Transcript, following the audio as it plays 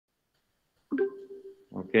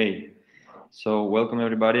Okay, so welcome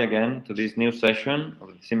everybody again to this new session of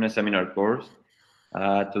the Severo Seminar course.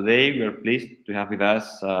 Today we are pleased to have with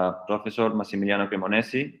us Professor Massimiliano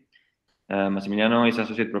Cremonesi. Massimiliano is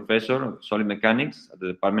Associate Professor of Solid Mechanics at the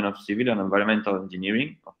Department of Civil and Environmental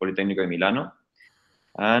Engineering of Politecnico di Milano.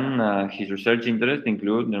 And his research interests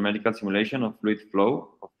include numerical simulation of fluid flow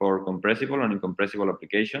for compressible and incompressible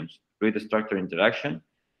applications, fluid structure interaction,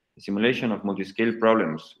 the simulation of multi-scale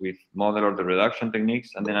problems with model order reduction techniques,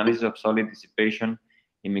 and the analysis of solid dissipation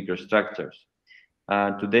in microstructures.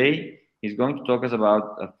 Today, he's going to talk us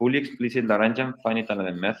about a fully explicit Lagrangian Finite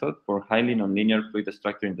Element Method for highly nonlinear fluid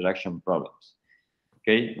structure interaction problems.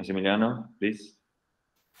 Okay, Massimiliano, please.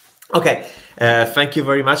 Okay, thank you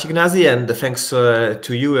very much, Ignazi, and thanks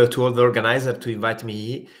to you, to all the organizers, to invite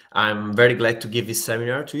me. I'm very glad to give this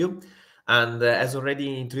seminar to you. And as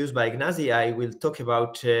already introduced by Ignazi, I will talk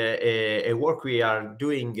about a work we are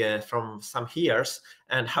doing from some years,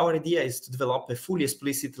 and our idea is to develop a fully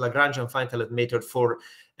explicit Lagrangian Finite Element method for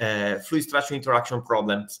fluid structure interaction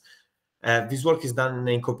problems. This work is done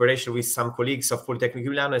in cooperation with some colleagues of Politecnico di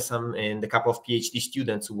Milano and a couple of PhD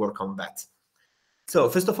students who work on that. So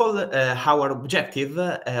first of all, our objective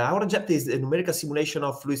is a numerical simulation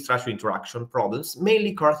of fluid structure interaction problems,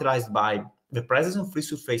 mainly characterized by the presence of free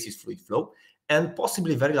surfaces fluid flow and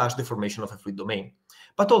possibly very large deformation of a fluid domain,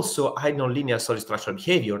 but also high nonlinear solid structural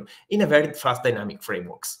behavior in a very fast dynamic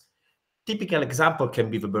frameworks. Typical example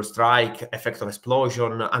can be the burst strike, effect of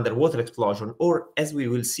explosion, underwater explosion, or as we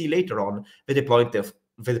will see later on, the deployment of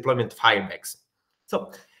firebags.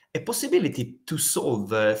 So a possibility to solve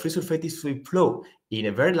free surface fluid flow in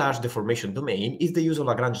a very large deformation domain is the use of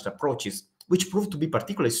Lagrangian approaches, which prove to be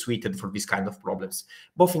particularly suited for this kind of problems,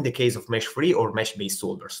 both in the case of mesh-free or mesh-based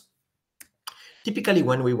solvers. Typically,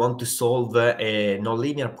 when we want to solve a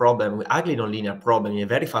nonlinear problem, ugly nonlinear problem in a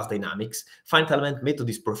very fast dynamics, finite element method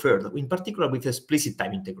is preferred, in particular with explicit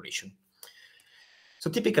time integration. So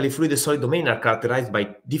typically, fluid and solid domain are characterized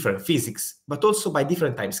by different physics, but also by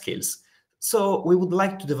different time scales. So we would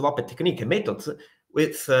like to develop a technique, a method,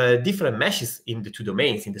 with different meshes in the two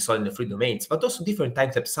domains, in the solid and fluid domains, but also different time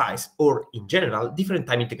step size, or in general, different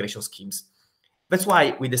time integration schemes. That's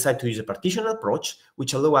why we decided to use a partition approach,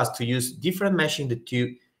 which allows us to use different meshes in the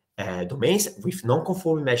two domains with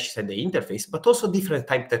non-conforming meshes at the interface, but also different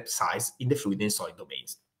time step size in the fluid and solid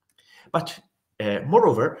domains. But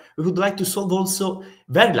moreover, we would like to solve also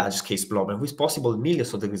very large scale problems with possible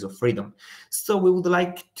millions of degrees of freedom. So we would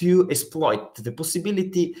like to exploit the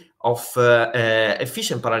possibility of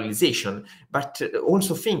efficient parallelization, but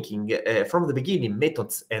also thinking from the beginning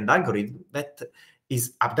methods and algorithms that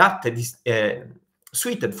is adapted,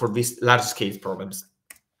 suited for these large scale problems.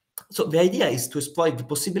 So the idea is to exploit the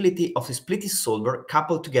possibility of a split solver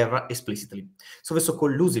coupled together explicitly. So the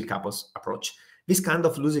so-called loosely coupled approach. This kind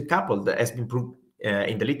of loosely coupled has been proved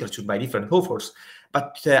in the literature by different authors,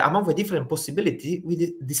 but among the different possibilities,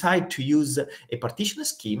 we decide to use a partition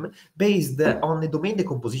scheme based on a domain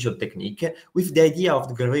decomposition technique with the idea of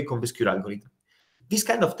the Lagrangian algorithm. This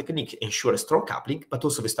kind of technique ensures strong coupling, but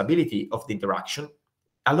also the stability of the interaction,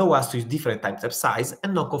 allow us to use different time step size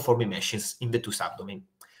and non-conforming meshes in the two subdomains.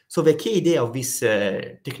 So the key idea of this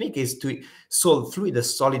technique is to solve fluid and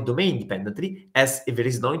solid domain independently, as if there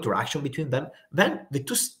is no interaction between them. Then the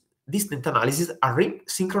two distant analyses are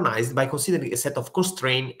synchronized by considering a set of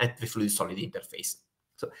constraints at the fluid-solid interface.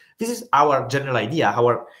 So this is our general idea,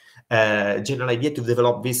 to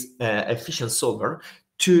develop this efficient solver.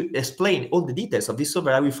 To explain all the details of this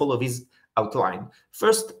solver, I will follow this outline.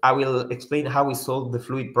 First, I will explain how we solve the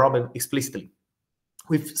fluid problem explicitly,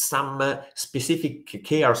 with some specific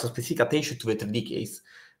care or specific attention to the 3D case.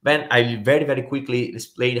 Then I will very, very quickly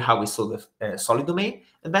explain how we solve the solid domain,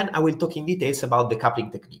 and then I will talk in details about the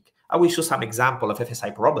coupling technique. I will show some example of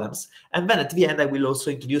FSI problems, and then at the end I will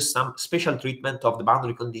also introduce some special treatment of the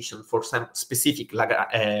boundary condition for some specific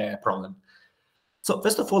problem. So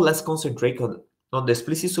first of all, let's concentrate on the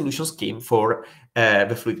explicit solution scheme for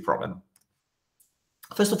the fluid problem.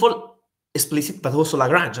 First of all, explicit, but also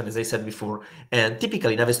Lagrangian, as I said before. And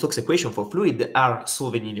typically, Navier-Stokes equation for fluid are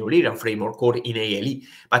solved in Eulerian framework or in ALE.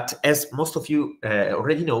 But as most of you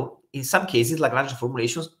already know, in some cases, Lagrangian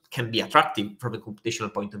formulations can be attractive from a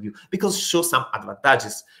computational point of view because show some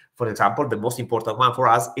advantages. For example, the most important one for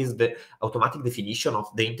us is the automatic definition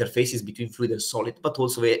of the interfaces between fluid and solid, but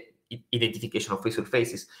also the identification of free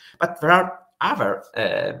surfaces. But there are other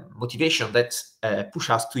motivation that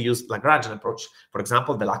push us to use Lagrangian approach. For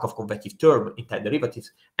example, the lack of convective term in time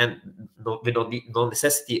derivatives and the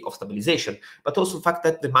non-necessity of stabilization, but also the fact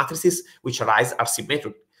that the matrices which arise are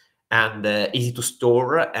symmetric. and easy to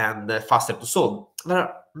store and faster to solve. There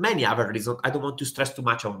are many other reasons. I don't want to stress too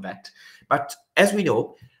much on that. But as we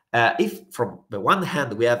know, if from the one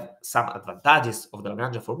hand we have some advantages of the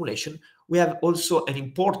Lagrangian formulation, we have also an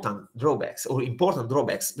important drawbacks.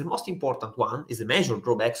 The most important one is the measured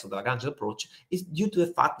drawbacks of the Lagrangian approach is due to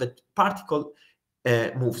the fact that particle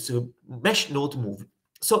moves, so mesh not move.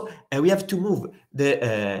 So we have to move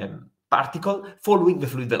the particle following the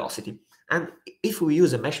fluid velocity. And if we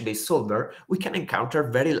use a mesh-based solver, we can encounter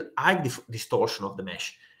very high distortion of the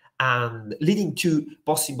mesh, and leading to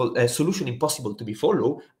possible solution impossible to be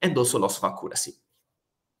followed, and also loss of accuracy.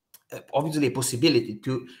 Obviously, a possibility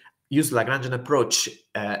to use Lagrangian approach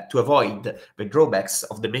to avoid the drawbacks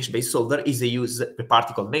of the mesh-based solver is to use the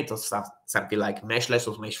particle methods, something like meshless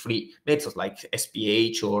or mesh-free methods like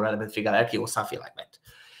SPH or element-free Galerki or something like that.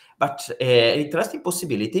 But an interesting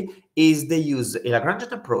possibility is they use a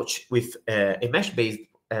Lagrangian approach with a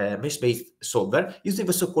mesh-based solver using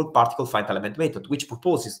the so-called particle finite element method, which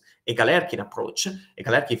proposes a Galerkin approach, a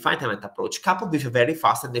Galerkin finite element approach, coupled with a very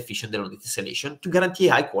fast and efficient de Launay tessellation to guarantee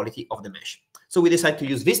high quality of the mesh. So we decided to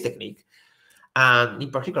use this technique, and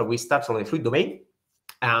in particular, we start from the fluid domain,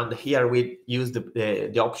 and here we use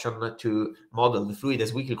the option to model the fluid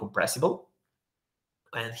as weakly compressible.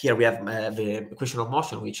 And here we have the equation of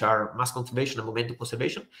motion, which are mass conservation and momentum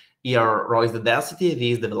conservation. Here, rho is the density,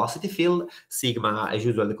 V is the velocity field, sigma, as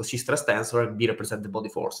usual, the Cauchy stress tensor, and B represent the body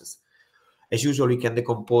forces. As usual, we can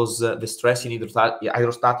decompose the stress in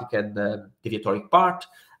hydrostatic and deviatoric part,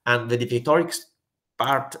 and the deviatoric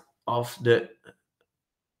part of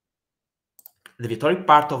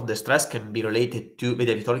the stress can be related to the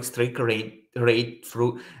deviatoric strain rate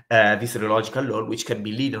through this rheological law, which can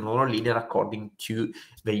be linear or nonlinear according to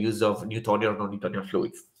the use of Newtonian or non-Newtonian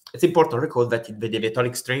fluids. It's important to recall that in the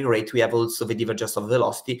deviatoric strain rate, we have also the divergence of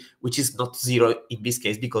velocity, which is not zero in this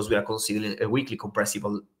case because we are considering a weakly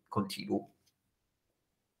compressible continuum.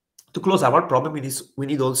 To close our problem, we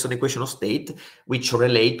need also an equation of state, which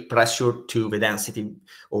relate pressure to the density,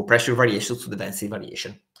 or pressure variations to the density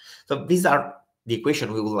variation. So these are the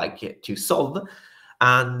equation we would like to solve.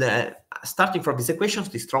 And starting from these equations,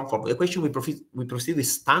 this strong form of the equation, we proceed with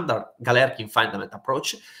standard Galerkin finite element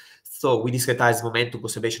approach. So we discretize momentum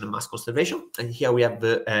conservation and mass conservation. And here we have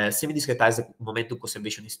the semi-discretized momentum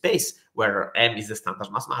conservation in space, where M is the standard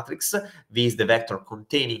mass matrix, V is the vector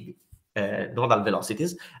containing nodal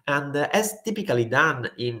velocities. And as typically done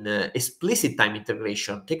in explicit time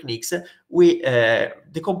integration techniques, we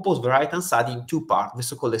decompose the right-hand side in two parts, the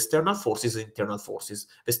so-called external forces and internal forces.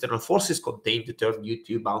 The external forces contain the term due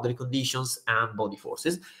to boundary conditions and body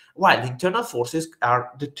forces, while the internal forces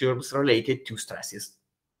are the terms related to stresses.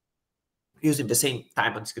 Using the same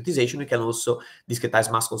type of discretization, we can also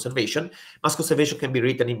discretize mass conservation. Mass conservation can be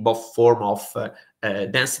written in both form of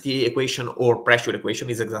density equation or pressure equation.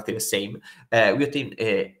 Is exactly the same. We obtain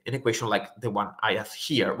an equation like the one I have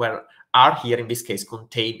here, where R here in this case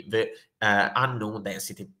contain the unknown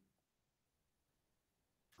density.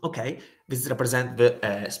 Okay, this represents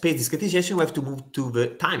the space discretization. We have to move to the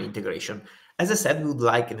time integration. As I said, we would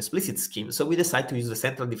like an explicit scheme, so we decide to use the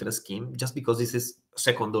central difference scheme just because this is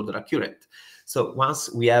second order accurate. So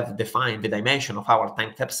once we have defined the dimension of our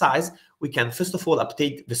time step size, we can first of all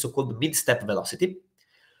update the so-called mid-step velocity.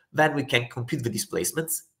 Then we can compute the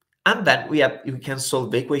displacements, and then we can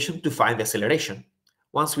solve the equation to find the acceleration.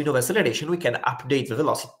 Once we know the acceleration, we can update the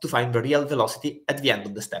velocity to find the real velocity at the end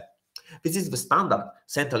of the step. This is the standard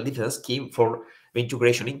central difference scheme for the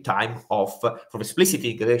integration in time of, for explicit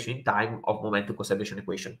integration in time of momentum conservation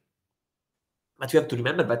equation. But you have to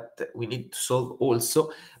remember that we need to solve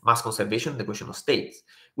also mass conservation and the equation of states,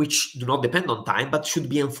 which do not depend on time, but should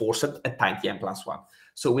be enforced at time t n plus 1.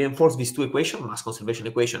 So we enforce these two equations, mass conservation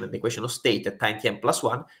equation and the equation of state at time t n plus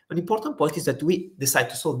 1. An important point is that we decide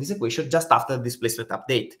to solve this equation just after the displacement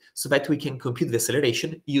update, so that we can compute the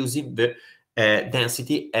acceleration using the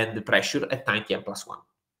density and the pressure at time t n plus 1.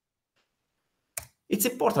 It's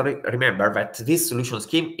important to remember that this solution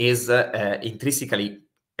scheme is intrinsically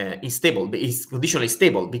unstable, is conditionally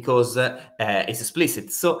stable because it's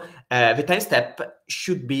explicit. So the time step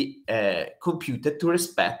should be computed to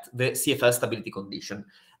respect the CFL stability condition.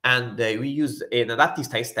 And we use an adaptive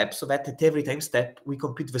time step so that at every time step, we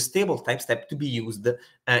compute the stable time step to be used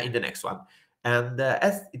in the next one. And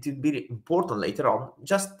as it will be important later on,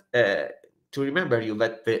 just to remember you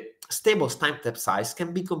that the stable time step size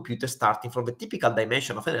can be computed starting from the typical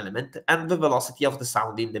dimension of an element and the velocity of the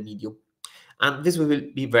sound in the medium. And this will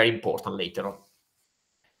be very important later on.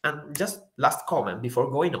 And just last comment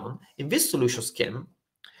before going on, in this solution scheme,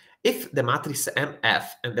 if the matrix MF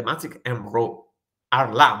and the matrix M rho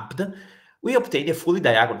are lumped, we obtain a fully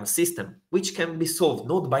diagonal system, which can be solved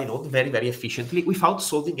node by node very, very efficiently without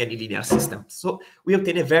solving any linear system. So we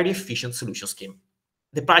obtain a very efficient solution scheme.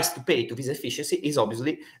 The price to pay to this efficiency is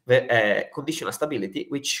obviously the conditional stability,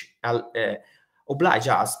 which oblige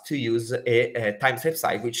us to use a time-step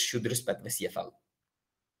size which should respect the CFL.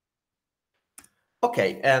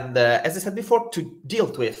 Okay, and as I said before, to deal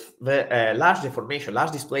with the large deformation,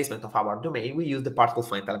 large displacement of our domain, we use the particle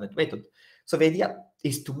finite element method. So the idea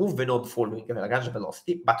is to move the node following the Lagrangian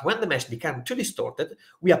velocity, but when the mesh becomes too distorted,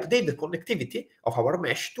 we update the connectivity of our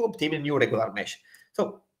mesh to obtain a new regular mesh.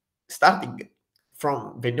 So starting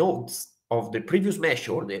from the nodes of the previous mesh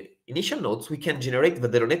or the initial nodes, we can generate the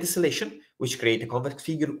Delaunay tessellation, which creates a convex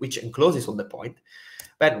figure which encloses all the point.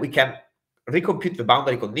 Then we can recompute the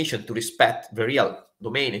boundary condition to respect the real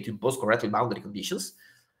domain and to impose correctly boundary conditions.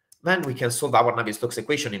 Then we can solve our Navier-Stokes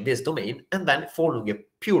equation in this domain, and then following a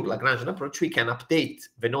pure Lagrangian approach, we can update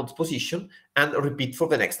the node's position and repeat for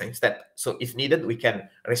the next time step. So if needed, we can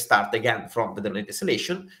restart again from the Delaunay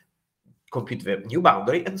tessellation, compute the new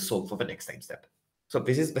boundary, and solve for the next time step. So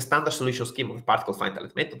this is the standard solution scheme of the particle finite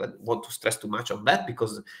element method. I don't want to stress too much on that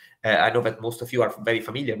because I know that most of you are very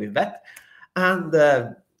familiar with that. And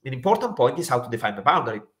an important point is how to define the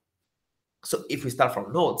boundary. So if we start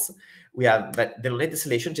from nodes, we have that the Delaunay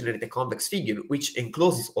tessellation generates a convex figure which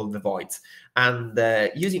encloses all the voids. And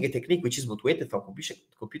using a technique which is motivated from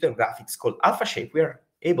computer graphics called alpha shape, we are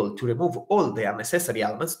able to remove all the unnecessary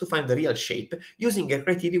elements to find the real shape using a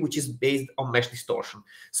criteria which is based on mesh distortion.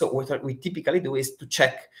 So what we typically do is to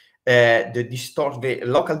check the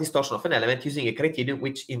local distortion of an element using a criterion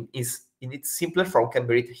which in its simpler form can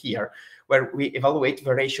be written here, where we evaluate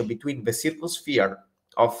the ratio between the circumsphere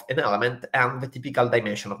of an element and the typical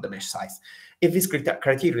dimension of the mesh size. If this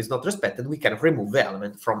criteria is not respected, we can remove the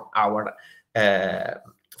element from our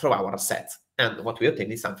set. And what we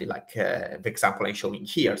obtain is something like the example I'm showing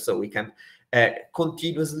here. So we can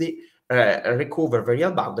continuously recover the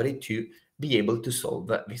real boundary to be able to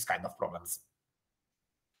solve these kind of problems.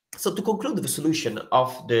 So to conclude the solution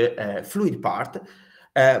of the fluid part,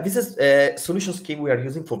 this is a solution scheme we are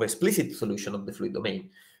using for the explicit solution of the fluid domain.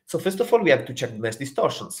 So first of all, we have to check the mesh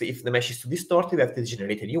distortion. So if the mesh is too distorted, we have to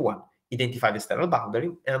generate a new one, identify the external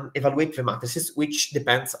boundary, and evaluate the matrices, which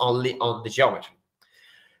depends only on the geometry.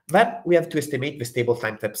 Then we have to estimate the stable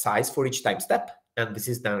time step size for each time step, and this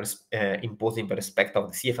is done imposing the respect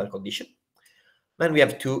of the CFL condition. Then we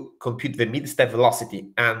have to compute the mid-step velocity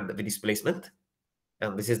and the displacement,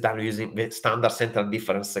 and this is done using the standard central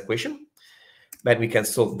difference equation. Then we can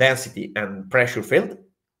solve density and pressure field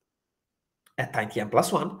at time tn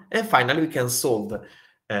plus 1, and finally we can solve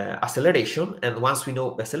acceleration, and once we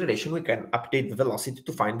know the acceleration, we can update the velocity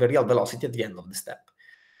to find the real velocity at the end of the step.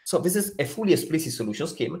 So this is a fully explicit solution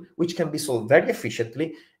scheme which can be solved very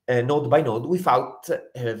efficiently node by node without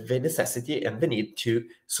the necessity and the need to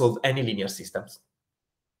solve any linear systems.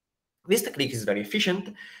 This technique is very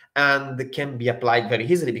efficient and can be applied very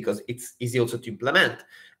easily because it's easy also to implement.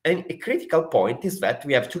 And a critical point is that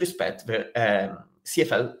we have to respect the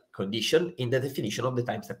CFL condition in the definition of the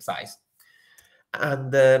time step size.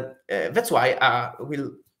 And that's why I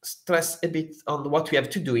will stress a bit on what we have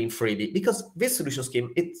to do in 3D, because this solution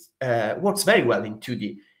scheme, it works very well in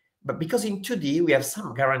 2D. But because in 2D, we have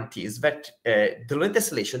some guarantees that the Delaunay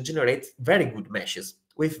tessellation generates very good meshes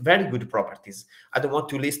with very good properties. I don't want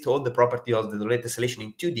to list all the properties of the Delaunay tessellation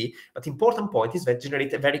in 2D, but the important point is that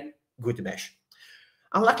generate a very good mesh.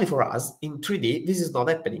 Unluckily for us, in 3D, this is not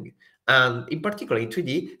happening. And in particular, in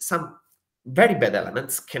 3D, some very bad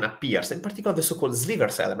elements can appear. So in particular, the so-called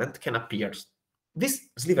slivers element can appear. These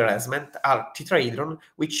sliver elements are tetrahedron,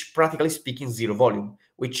 which practically speaking zero volume,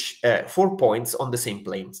 which 4 points on the same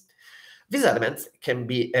planes. These elements can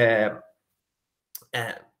be very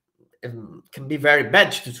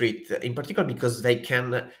bad to treat, in particular because they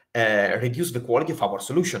can reduce the quality of our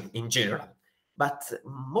solution in general. But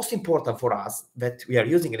most important for us, that we are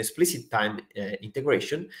using an explicit time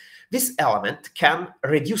integration, this element can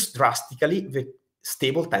reduce drastically the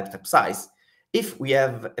stable time step size. If we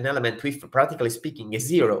have an element with, practically speaking, a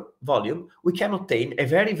zero volume, we can obtain a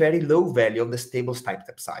very, very low value of the stable time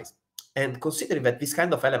step size. And considering that these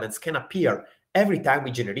kind of elements can appear every time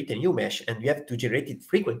we generate a new mesh, and we have to generate it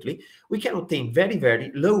frequently, we can obtain very, very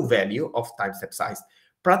low value of time step size.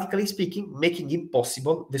 Practically speaking, making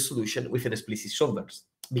impossible the solution with an explicit solvers,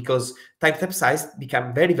 because time step size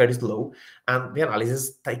become very, very slow, and the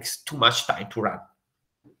analysis takes too much time to run.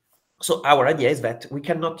 So our idea is that we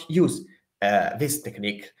cannot use this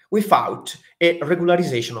technique without a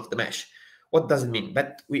regularization of the mesh. What does it mean?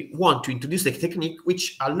 That we want to introduce a technique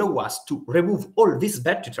which allows us to remove all these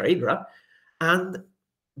bad tetrahedra, and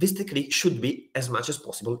this technique should be as much as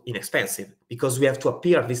possible inexpensive, because we have to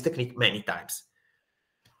appear this technique many times.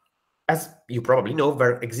 As you probably know,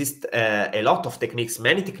 there exist a lot of techniques,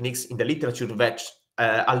 many techniques in the literature that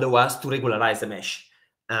allow us to regularize a mesh.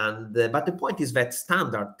 But the point is that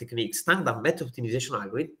standard techniques, standard method optimization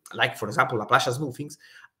algorithms, like for example Laplacian smoothings,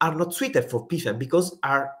 are not suited for PFEM because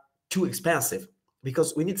are too expensive.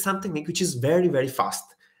 Because we need something which is very, very fast,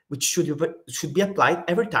 which should be applied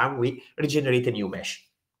every time we regenerate a new mesh.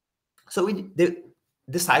 So we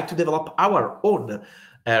decide to develop our own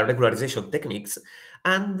regularization techniques.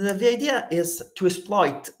 And the idea is to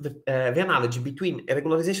exploit the analogy between a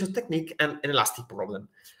regularization technique and an elastic problem.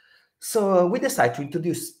 So we decide to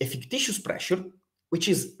introduce a fictitious pressure, which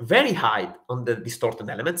is very high on the distorted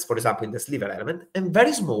elements, for example, in the sliver element, and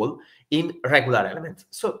very small in regular elements.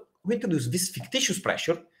 So we introduce this fictitious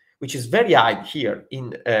pressure, which is very high here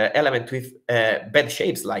in element with bad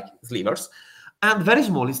shapes like slivers, and very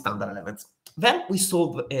small in standard elements. Then we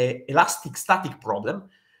solve an elastic static problem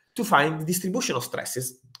to find the distribution of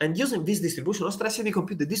stresses. And using this distribution of stresses, we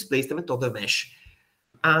compute the displacement of the mesh.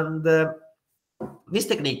 And this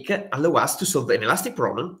technique allows us to solve an elastic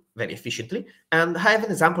problem very efficiently. And I have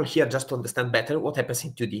an example here just to understand better what happens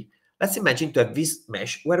in 2D. Let's imagine to have this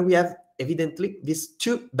mesh where we have evidently these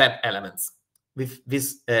two bad elements with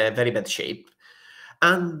this very bad shape.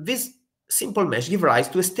 And this simple mesh gives rise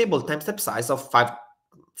to a stable time-step size of 5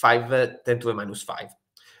 10 to the minus 5.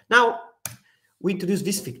 Now, we introduce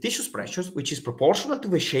these fictitious pressures, which is proportional to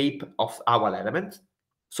the shape of our element.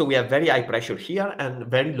 So we have very high pressure here and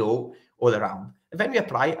very low all around. And then we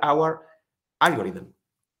apply our algorithm.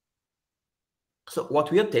 So what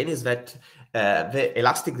we obtain is that the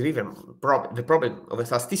elastic-driven the problem of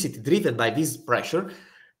elasticity driven by this pressure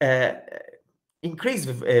increase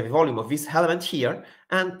the volume of this element here,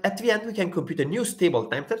 and at the end we can compute a new stable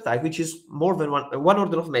time-step size, which is more than one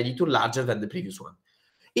order of magnitude larger than the previous one.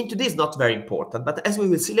 In 2D is not very important, but as we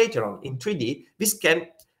will see later on in 3D, this can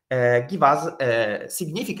give us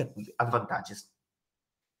significant advantages.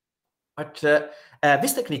 But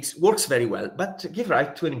this technique works very well, but give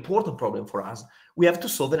rise to an important problem for us. We have to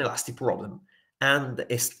solve an elastic problem, and an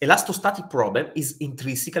elastostatic problem is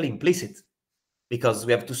intrinsically implicit because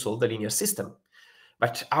we have to solve the linear system.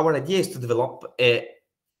 But our idea is to develop an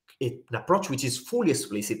approach which is fully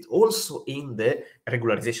explicit also in the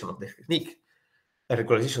regularization of the technique.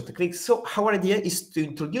 Regularization technique. So our idea is to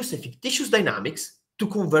introduce a fictitious dynamics to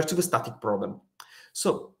convert to the static problem.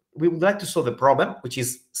 So we would like to solve a problem which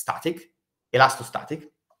is static, elastostatic,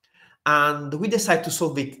 and we decide to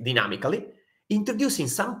solve it dynamically, introducing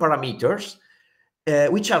some parameters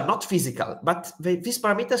which are not physical, but these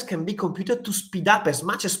parameters can be computed to speed up as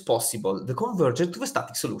much as possible the convergence to a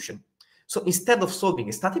static solution. So instead of solving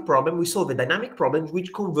a static problem, we solve a dynamic problem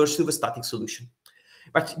which converges to the static solution.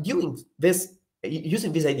 But using this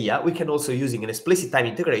idea, we can also using an explicit time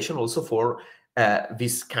integration also for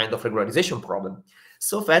this kind of regularization problem.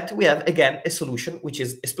 So that we have again a solution which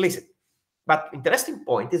is explicit. But interesting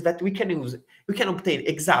point is that we can obtain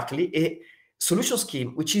exactly a solution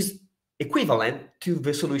scheme which is equivalent to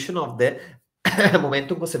the solution of the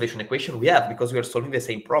momentum conservation equation we have, because we are solving the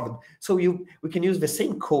same problem. So we can use the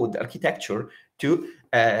same code architecture to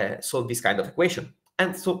solve this kind of equation.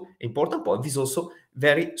 And so important point is also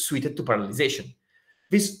very suited to parallelization.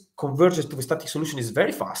 This convergence to the static solution is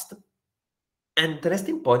very fast. And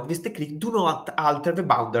interesting point, this technique do not alter the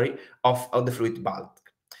boundary of the fluid bulk.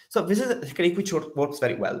 So this is a technique which works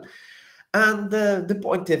very well. And the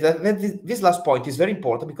point is that this last point is very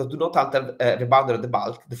important because do not alter the boundary of the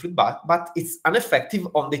bulk, the fluid bulk, but it's ineffective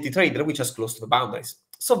on the tetrahedral, which is close to the boundaries.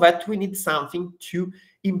 So that we need something to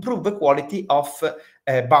improve the quality of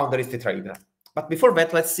boundaries tetrahedral. But before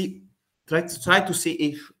that, let's try to see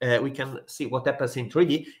if we can see what happens in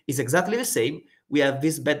 3D. Is exactly the same. We have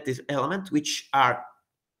this bed element, which are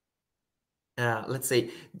let's say,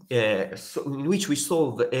 so in which we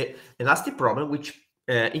solve an elastic problem, which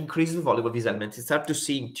increases the volume of these elements. It's hard to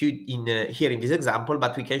see here in this example,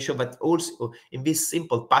 but we can show that also in this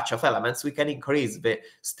simple patch of elements, we can increase the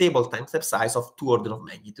stable time-step size of 2 orders of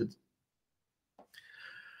magnitude.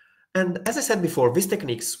 And as I said before, these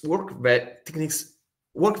techniques work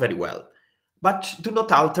very well, but do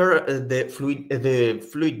not alter the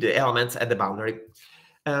fluid elements at the boundary.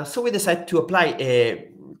 So we decided to apply a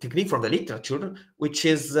technique from the literature, which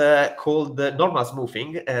is called normal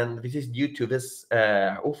smoothing, and this is due to this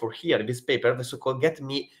author here in this paper, the so-called get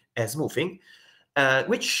me smoothing,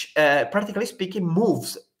 which practically speaking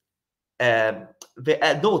moves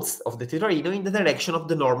the nodes of the tetrahedron in the direction of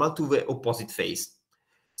the normal to the opposite phase.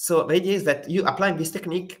 So the idea is that you applying this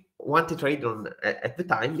technique one tetrahedron at the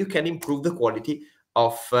time, you can improve the quality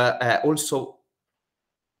of also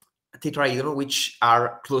tetrahedron which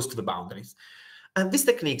are close to the boundaries. And these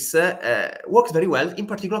techniques work very well, in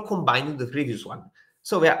particular combining the previous one.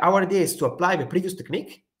 So our idea is to apply the previous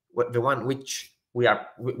technique, the one which we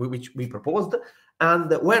proposed,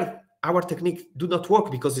 and where our technique do not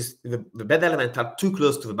work because the bad elements are too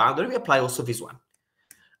close to the boundary, we apply also this one.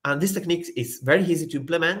 And this technique is very easy to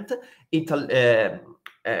implement. It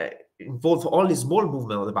involves only small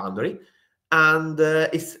movement of the boundary, and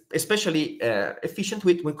it's especially efficient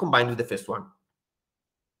when combined with the first one.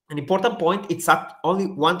 An important point, it's at only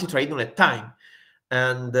one tetrahedron at a time,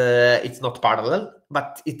 and it's not parallel,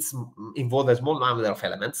 but it's involved a small number of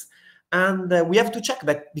elements. And we have to check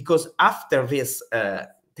that because after this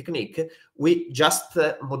technique, we just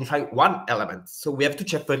modify one element. So we have to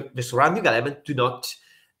check that the surrounding element do not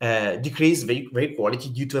decrease the quality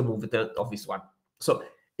due to the movement of this one. So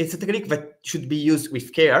it's a technique that should be used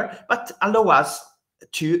with care, but allow us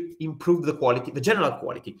to improve the quality, the general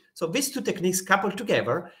quality. So these two techniques coupled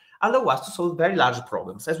together allow us to solve very large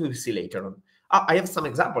problems, as we will see later on. I have some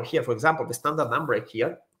example here. For example, the standard numbrake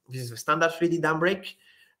here. This is the standard 3D numbrake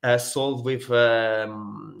solved with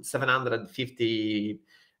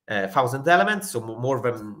 750,000 elements, so more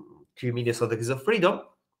than 3 million degrees of freedom.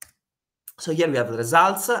 So here we have the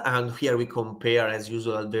results, and here we compare, as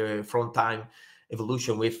usual, the front time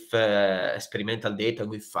evolution with experimental data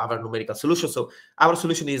with other numerical solutions. So our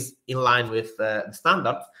solution is in line with the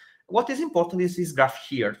standard. What is important is this graph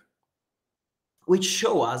here, which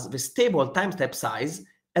shows us the stable time step size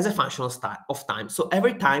as a function of time. So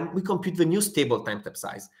every time we compute the new stable time step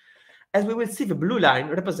size. As we will see, the blue line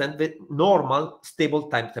represents the normal stable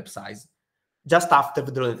time step size just after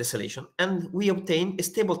the Delaunay tessellation, and we obtain a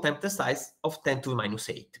stable time step size of 10 to the minus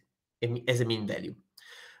 8 as a mean value.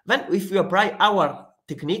 Then if we apply our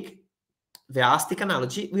technique, the elastic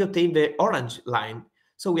analogy, we obtain the orange line.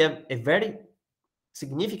 So we have a very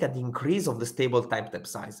significant increase of the stable time step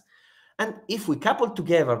size. And if we couple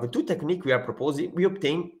together the two techniques we are proposing, we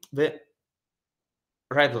obtain the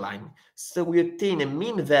red line. So we obtain a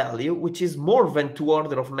mean value which is more than 2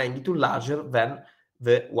 orders of magnitude larger than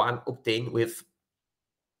the one obtained with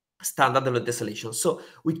standard Delaunay tessellation. So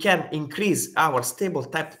we can increase our stable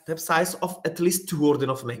time step size of at least 2 orders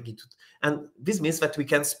of magnitude. And this means that we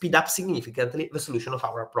can speed up significantly the solution of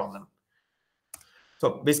our problem.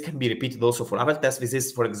 So this can be repeated also for other tests. This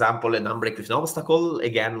is, for example, a numbrake with an obstacle,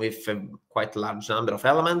 again with a quite large number of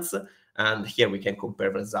elements. And here we can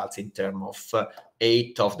compare the results in terms of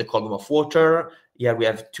 8 of the column of water. Here we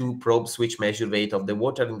have 2 probes which measure the weight of the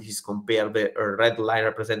water, and this is compare the red line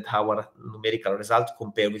represent our numerical result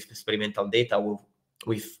compared with experimental data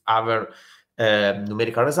with other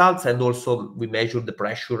numerical results. And also we measure the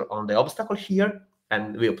pressure on the obstacle here,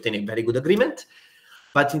 and we obtain a very good agreement.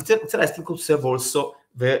 But it's interesting to observe also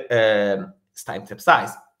the time step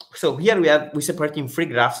size. So here we separate in 3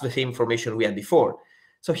 graphs the same information we had before.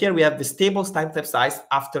 So here we have the stable time step size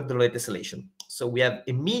after the Delaunay tessellation. So we have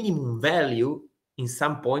a minimum value in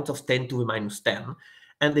some point of 10 to the minus 10,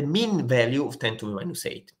 and the mean value of 10 to the minus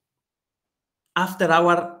 8. After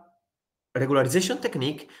our regularization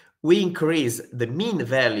technique, we increase the mean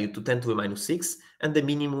value to 10 to the minus 6 and the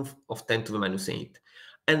minimum of 10 to the minus 8.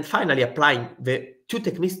 And finally, applying the two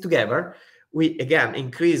techniques together, we again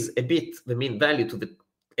increase a bit the mean value to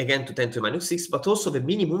 10 to the minus 6, but also the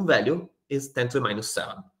minimum value is 10 to the minus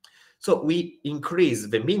 7. So we increase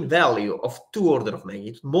the mean value of 2 orders of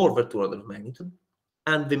magnitude, more than 2 orders of magnitude,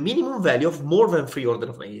 and the minimum value of more than 3 orders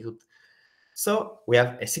of magnitude. So we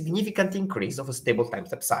have a significant increase of a stable time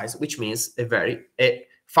step size, which means a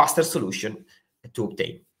faster solution to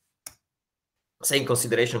obtain. Same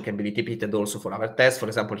consideration can be repeated also for other tests. For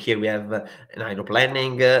example, here we have an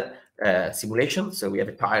hydroplaning simulation. So we have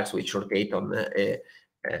a tires which rotate on a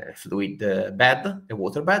fluid bed, a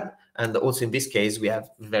water bed. And also in this case, we have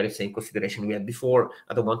the very same consideration we had before.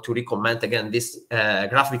 I don't want to recommend again this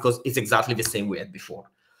graph because it's exactly the same we had before.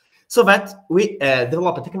 So that we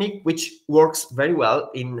develop a technique which works very well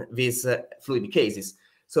in these fluid cases.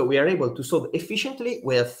 So we are able to solve efficiently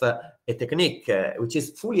with a technique which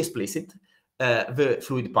is fully explicit the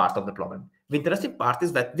fluid part of the problem. The interesting part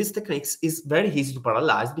is that this technique is very easy to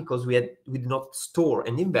parallelize because we do not store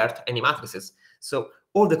and invert any matrices. So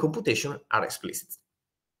all the computations are explicit.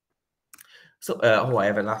 So I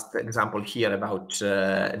have a last example here about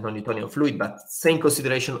non-Newtonian fluid, but same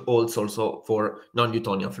consideration holds also for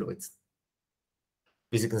non-Newtonian fluids.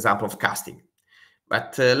 This is an example of casting.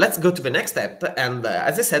 But let's go to the next step. And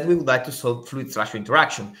as I said, we would like to solve fluid-structure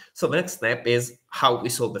interaction. So the next step is how we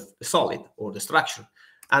solve the solid or the structure.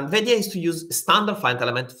 And the idea is to use a standard finite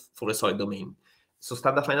element for a solid domain. So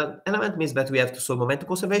standard finite element means that we have to solve momentum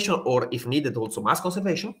conservation, or if needed, also mass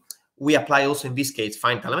conservation. We apply also in this case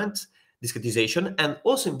finite element discretization, and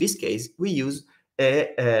also in this case we use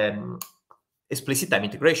explicit time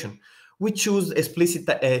integration. We choose explicit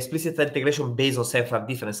integration based on several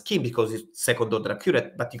different schemes because it's second order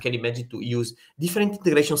accurate, but you can imagine to use different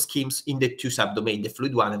integration schemes in the two subdomains, the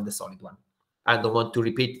fluid one and the solid one. I don't want to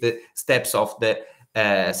repeat the steps of the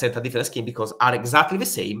central difference scheme because are exactly the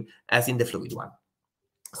same as in the fluid one.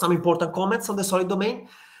 Some important comments on the solid domain.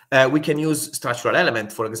 We can use structural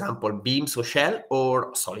elements, for example, beams or shell,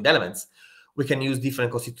 or solid elements. We can use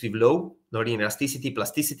different constitutive law, nonlinear elasticity,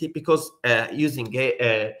 plasticity, because using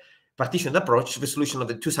a partitioned approach, the solution of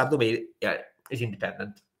the two subdomains is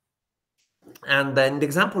independent. And in the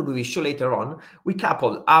example we will show later on, we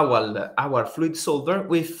couple our fluid solver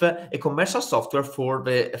with a commercial software for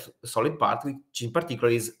the solid part, which in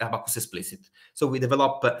particular is Abacus Explicit. So we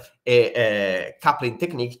develop a coupling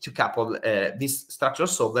technique to couple this structural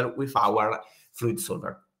solver with our fluid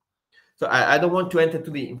solver. So I don't want to enter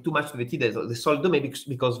too much to the details of the solid domain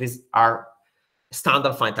because these are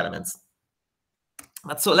standard finite elements.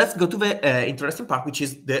 But so let's go to the interesting part, which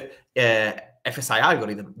is the FSI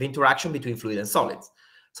algorithm, the interaction between fluid and solids.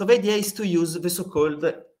 So the idea is to use the so-called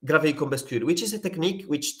gravity combusture, which is a technique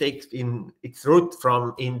which takes in its root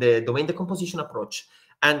from in the domain decomposition approach.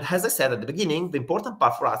 And as I said at the beginning, the important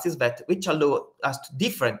part for us is that which allow us to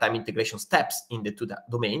different time integration steps in the two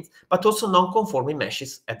domains, but also non-conforming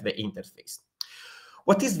meshes at the interface.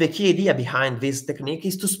 What is the key idea behind this technique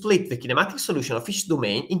is to split the kinematic solution of each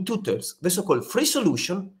domain in two terms, the so-called free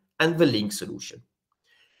solution and the link solution.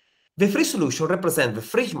 The free solution represents the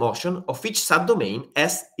free motion of each subdomain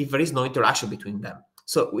as if there is no interaction between them.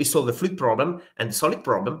 So we solve the fluid problem and the solid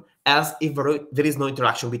problem as if there is no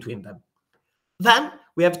interaction between them. Then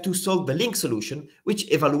we have to solve the link solution, which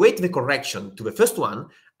evaluates the correction to the first one,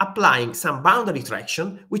 applying some boundary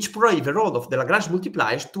traction, which provides the role of the Lagrange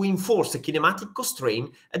multipliers to enforce a kinematic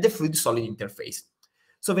constraint at the fluid-solid interface.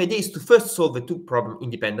 So the idea is to first solve the two problems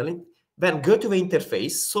independently, then go to the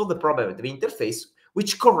interface, solve the problem at the interface,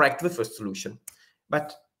 which correct the first solution.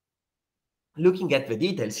 But looking at the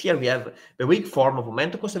details, here we have the weak form of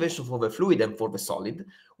momentum conservation for the fluid and for the solid,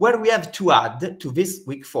 where we have to add to this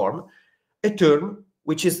weak form a term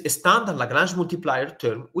which is a standard Lagrange multiplier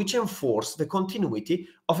term which enforces the continuity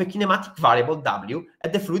of a kinematic variable W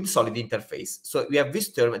at the fluid-solid interface. So we have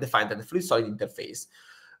this term defined at the fluid-solid interface,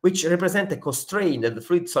 which represents a constraint at the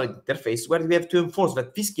fluid-solid interface where we have to enforce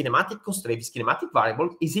that this kinematic constraint, this kinematic variable,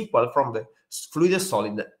 is equal from the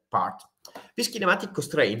fluid-solid part. This kinematic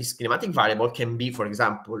constraint, this kinematic variable can be, for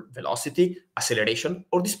example, velocity, acceleration,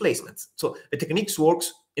 or displacements. So the techniques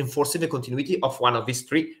works enforcing the continuity of one of these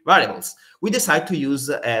three variables. We decide to use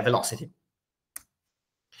velocity.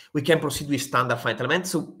 We can proceed with standard finite element,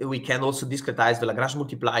 so we can also discretize the Lagrange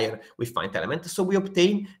multiplier with finite element. So we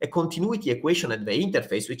obtain a continuity equation at the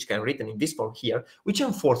interface, which can be written in this form here, which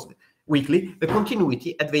enforces weakly the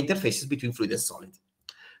continuity at the interfaces between fluid and solid.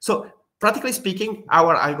 So practically speaking,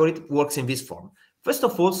 our algorithm works in this form. First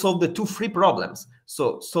of all, solve the two free problems.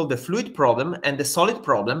 So solve the fluid problem and the solid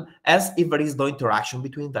problem as if there is no interaction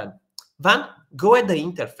between them. Then go at the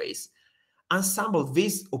interface, ensemble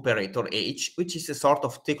this operator H, which is a sort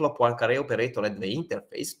of Poincare operator at the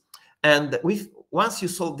interface. And once you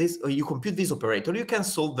solve this, or you compute this operator, you can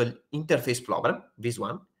solve the interface problem, this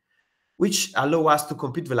one, which allow us to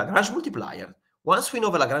compute the Lagrange multiplier. Once we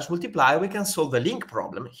know the Lagrange multiplier, we can solve the link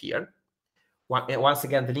problem here. Once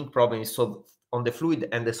again, the link problem is solved on the fluid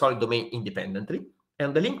and the solid domain independently.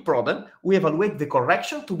 And the link problem, we evaluate the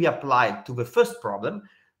correction to be applied to the first problem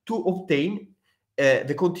to obtain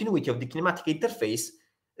the continuity of the kinematic interface,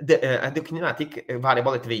 the kinematic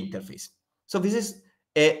variable at the interface. So this is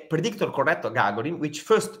a predictor-corrector algorithm, which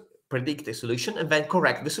first predicts a solution and then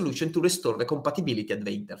correct the solution to restore the compatibility at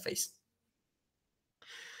the interface.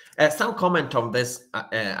 Some comment on this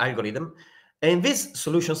algorithm. In this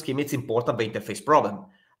solution scheme, it's important the interface problem.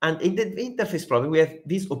 And in the interface problem, we have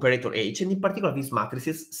this operator H, and in particular, these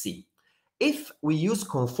matrices C. If we use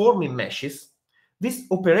conforming meshes, these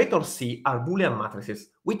operators C are Boolean matrices,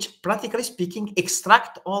 which, practically speaking,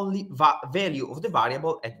 extract only the value of the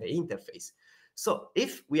variable at the interface. So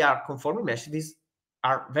if we are conforming meshes, these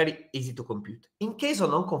are very easy to compute. In case of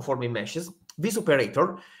non-conforming meshes, this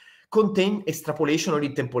operator contain extrapolation or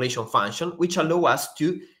interpolation function, which allow us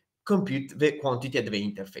to compute the quantity at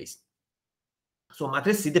the interface. So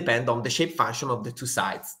matrices C depend on the shape function of the two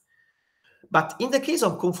sides. But in the case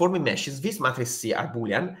of conforming meshes, these matrices C are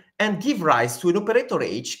Boolean and give rise to an operator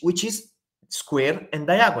H, which is square and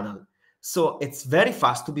diagonal. So it's very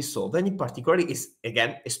fast to be solved, and in particular is,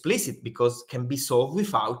 again, explicit because can be solved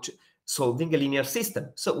without solving a linear system.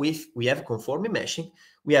 So if we have conforming meshing,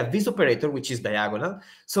 we have this operator, which is diagonal.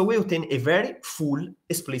 So we obtain a very full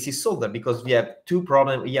explicit solver because we have two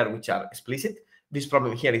problems here which are explicit. This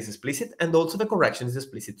problem here is explicit, and also the correction is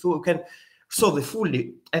explicit. So we can solve the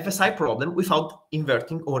fully FSI problem without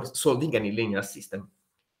inverting or solving any linear system.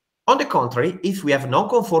 On the contrary, if we have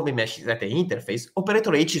non-conforming meshes at the interface,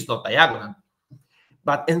 operator H is not diagonal.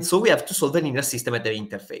 And so we have to solve a linear system at the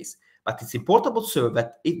interface. But it's important to observe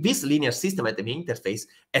that if this linear system at the interface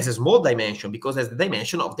has a small dimension because it's the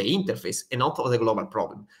dimension of the interface and not of the global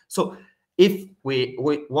problem. So if we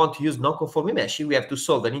want to use non-conforming meshing, we have to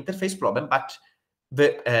solve an interface problem, but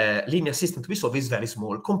the linear system to be solved is very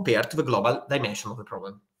small compared to the global dimension of the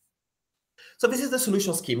problem. So this is the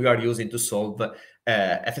solution scheme we are using to solve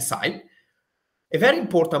FSI. A very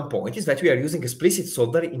important point is that we are using explicit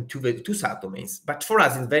solver into the two subdomains. But for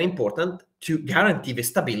us, it's very important to guarantee the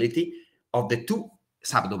stability of the two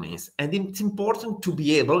subdomains. And it's important to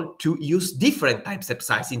be able to use different types of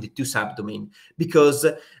size in the two subdomains because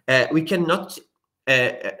we cannot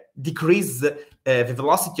decrease the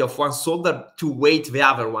velocity of one solver to weight the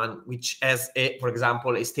other one, which has, for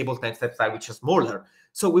example, a stable time step size which is smaller.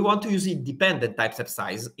 So we want to use independent type step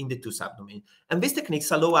size in the two subdomains. And these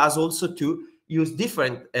techniques allow us also to use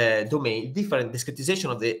different different discretization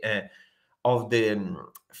of the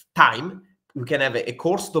time. We can have a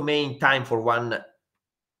coarse domain time for one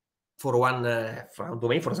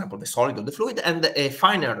domain, for example, the solid of the fluid, and a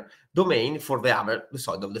finer domain for the other, the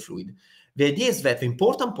solid of the fluid. The idea is that the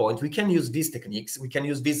important point, we can use these techniques, we can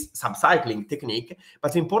use this subcycling technique,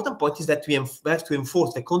 but the important point is that we have to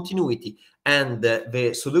enforce the continuity and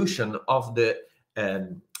the solution of the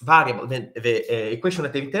variable, the equation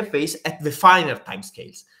at the interface at the finer time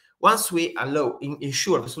scales. Once we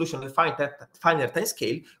ensure the solution at the finer time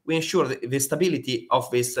scale, we ensure the stability of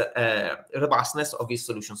this robustness of this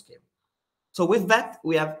solution scale. So with that,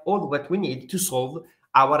 we have all what we need to solve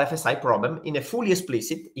our FSI problem in a fully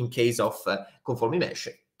explicit, in case of conforming mesh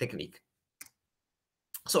technique.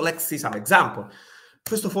 So let's see some example.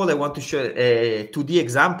 First of all, I want to show a 2D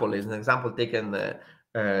example. Is an example taken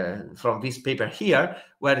from this paper here,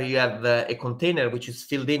 where you have a container which is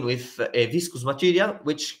filled in with a viscous material,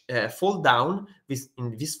 which fall down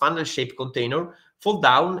in this funnel-shaped container, fall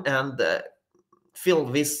down and fill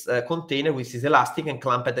this container, which is elastic and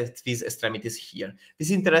clamped at these extremities here. This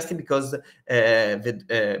is interesting because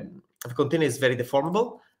the container is very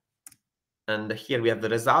deformable. And here we have the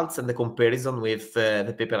results and the comparison with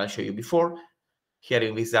the paper I showed you before. Here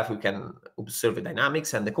in this graph, we can observe the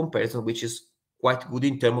dynamics and the comparison, which is quite good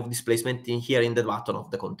in terms of displacement here in the bottom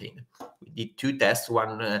of the container. We did two tests,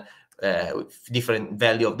 one with different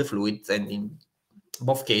value of the fluids, and in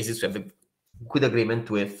both cases, we have a good agreement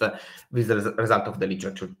with the result of the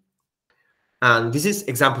literature. And this is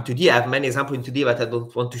example 2D. I have many examples in 2D, but I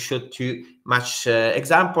don't want to show too much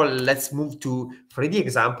example. Let's move to 3D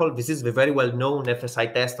example. This is the very well-known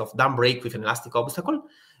FSI test of dam break with an elastic obstacle.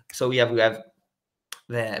 So we have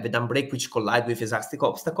the dam break which collide with elastic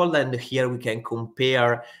obstacle, and here we can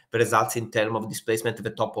compare the results in terms of displacement at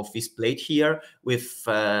the top of this plate here with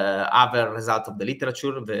other results of the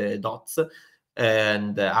literature, the dots,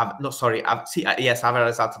 and other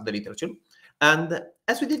results of the literature. And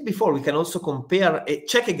as we did before, we can also compare,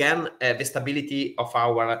 check again the stability of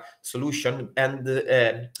our solution and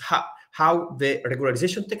how the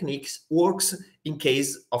regularization techniques works in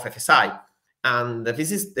case of FSI. And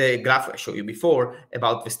this is the graph I showed you before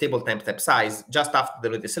about the stable time step size just after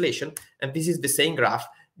the retessellation. And this is the same graph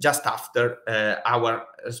just after our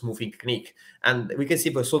smoothing technique. And we can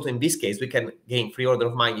see, but also in this case, we can gain 3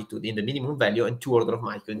 orders of magnitude in the minimum value and 2 orders of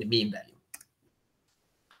magnitude in the mean value.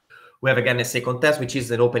 We have again a second test, which is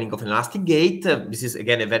an opening of an elastic gate. This is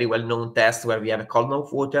again a very well-known test where we have a column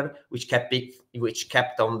of water which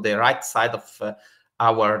kept on the right side of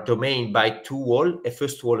our domain by 2 walls, a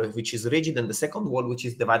first wall which is rigid and the second wall which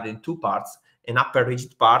is divided in 2 parts, an upper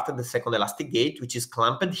rigid part and the second elastic gate which is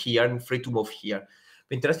clamped here and free to move here.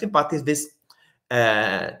 The interesting part is this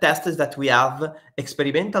test is that we have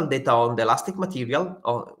experimental data on the elastic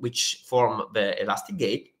material which form the elastic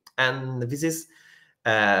gate, and this is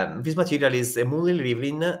this material is a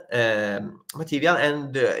Mooney-Rivlin material,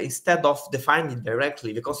 and instead of defining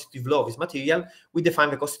directly the constitutive law of this material, we define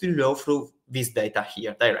the constitutive law through this data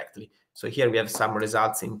here directly. So here we have some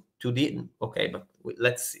results in 2D. Okay, but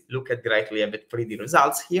let's look at directly at the 3D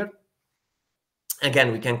results here.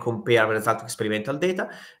 Again, we can compare the result of experimental data.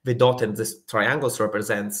 The dot and the triangles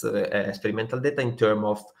represents experimental data in terms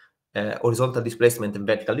of horizontal displacement and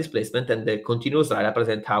vertical displacement, and the continuous line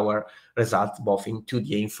represent our results both in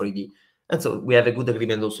 2D and 3D. And so we have a good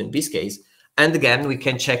agreement also in this case. And again, we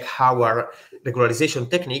can check our regularization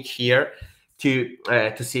technique here to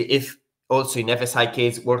see if also in FSI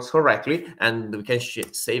case works correctly, and we can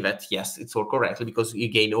say that yes, it's all correctly because we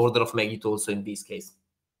gain order of magnitude also in this case.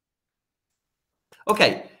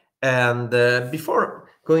 Okay, and before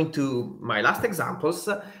going to my last examples,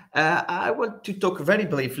 I want to talk very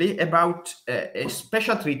briefly about a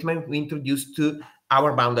special treatment we introduced to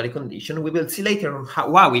our boundary condition. We will see later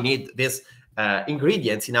on why we need these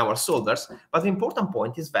ingredients in our solvers, but the important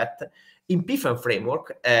point is that in PFEM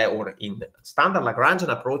framework or in standard Lagrangian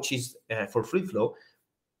approaches for free flow,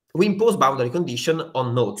 we impose boundary condition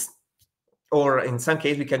on nodes, or in some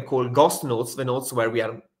case we can call ghost nodes the nodes where we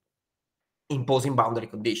are imposing boundary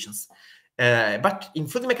conditions. But in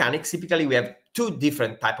fluid mechanics, typically we have two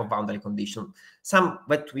different types of boundary conditions. Some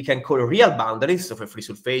that we can call real boundaries, so for free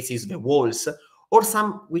surfaces, the walls, or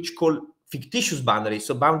some which call fictitious boundaries,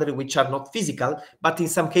 so boundaries which are not physical, but in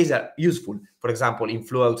some cases are useful. For example, in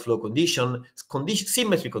flow-outflow condition,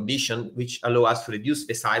 symmetry condition, which allow us to reduce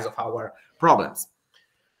the size of our problems.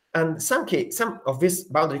 And some of these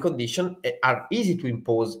boundary conditions are easy to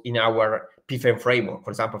impose in our PFEM framework,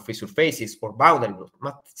 for example, free surfaces or boundary nodes.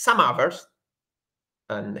 But some others,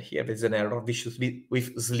 and here there's an error, this should be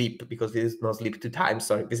with sleep, because this is not sleep 2 times,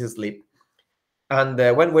 sorry, this is sleep. And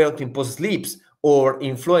when we want to impose sleeps or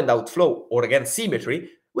inflow and outflow, or again, symmetry,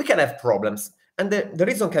 we can have problems. And the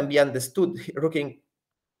reason can be understood looking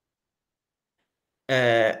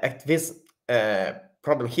at this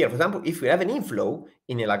problem here. For example, if we have an inflow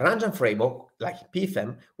in a Lagrangian framework like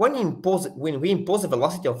PFEM, when we impose a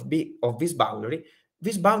velocity of this boundary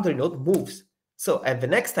node moves. So at the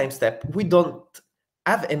next time step, we don't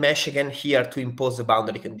have a mesh again here to impose a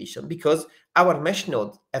boundary condition because our mesh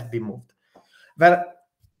nodes have been moved. There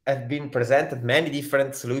have been presented many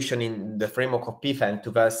different solutions in the framework of PFEM to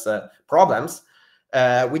these problems.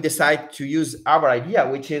 We decide to use our idea,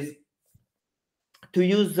 which is to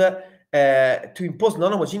use to impose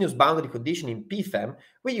non-homogeneous boundary condition in PFEM.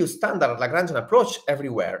 We use standard Lagrangian approach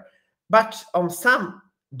everywhere, but on some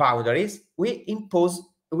boundaries we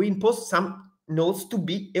impose some nodes to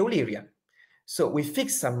be Eulerian. So we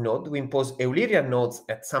fix some node, we impose Eulerian nodes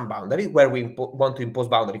at some boundary where we want to impose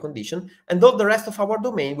boundary condition, and all the rest of our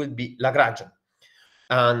domain will be Lagrangian.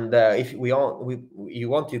 And if you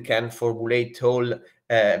want, you can formulate all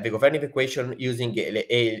the governing equation using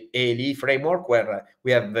ALE framework, where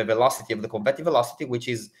we have the velocity of the convective velocity, which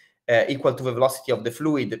is equal to the velocity of the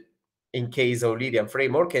fluid in case of Eulerian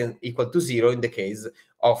framework and equal to 0 in the case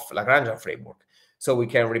of Lagrangian framework. So we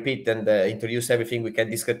can repeat and introduce everything. We can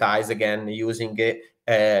discretize again using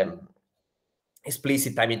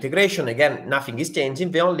explicit time integration. Again, nothing is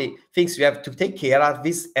changing. The only things we have to take care are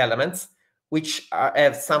these elements, which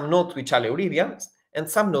have some nodes which are Eulerians and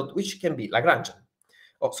some nodes which can be Lagrangian.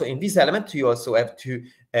 Also, in this element, you also have to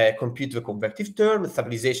compute the convective term, the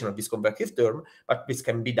stabilization of this convective term, but this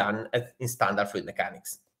can be done in standard fluid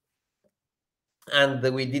mechanics. And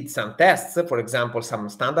we did some tests, for example, some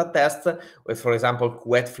standard tests with, for example,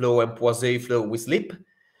 Couette flow and Poiseuille flow with slip.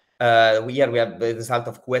 Here we have the result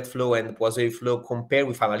of Couette flow and Poiseuille flow compared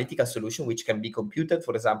with analytical solution, which can be computed,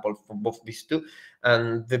 for example, for both these two.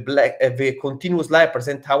 And the continuous line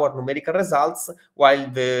represent our numerical results, while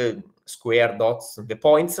the square dots, the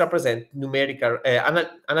points, represent numerical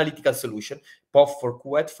analytical solution, both for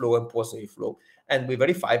Couette flow and Poiseuille flow. And we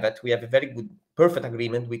verify that we have a very good, perfect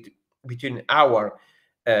agreement between our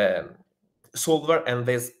solver and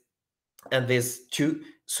these two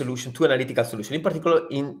analytical solutions, in particular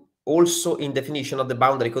also in definition of the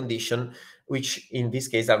boundary condition, which in this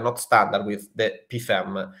case are not standard with the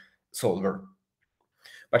PFEM solver.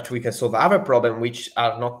 But we can solve other problems which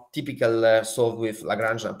are not typical solved with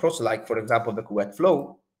Lagrangian approach, like, for example, the Couette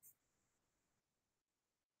flow.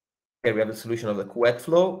 Here we have the solution of the Couette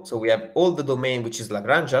flow. So we have all the domain which is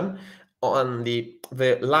Lagrangian on the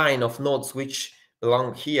line of nodes which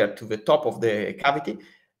belong here to the top of the cavity,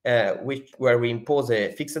 where we impose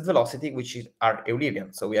a fixed velocity, which are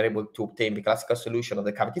Eulerian. So we are able to obtain the classical solution of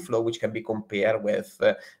the cavity flow, which can be compared with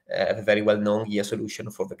the very well-known here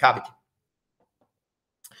solution for the cavity.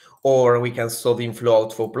 Or we can solve the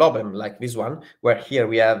inflow-outflow problem like this one, where here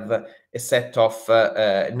we have a set of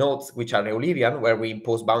nodes which are Eulerian, where we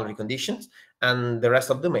impose boundary conditions, and the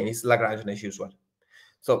rest of the domain is Lagrangian as usual.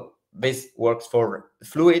 So this works for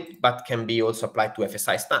fluid, but can be also applied to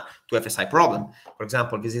FSI problem. For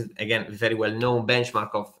example, this is again a very well-known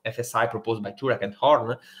benchmark of FSI proposed by Turak and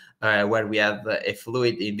Horn, where we have a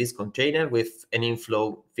fluid in this container with an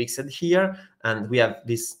inflow fixed here, and we have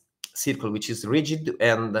this circle which is rigid,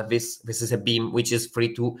 and this is a beam which is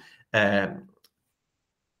free to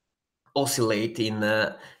oscillate in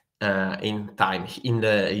time in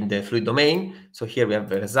the fluid domain. So here we have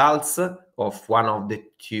the results of one of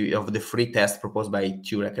the three tests proposed by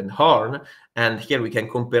Turek and Horn, and here we can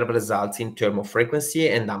compare the results in terms of frequency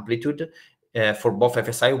and amplitude for both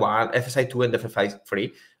FSI1, FSI2, and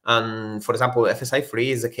FSI3. And for example, FSI3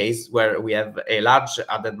 is a case where we have a large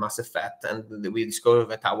added mass effect, and we discover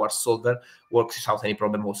that our solver works without any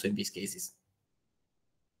problem also in these cases.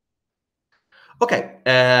 Okay,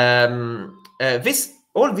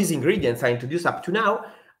 all these ingredients I introduced up to now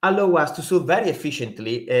allow us to solve very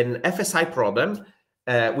efficiently an FSI problem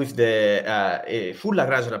with the full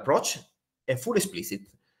Lagrangian approach, a full explicit.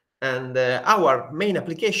 And our main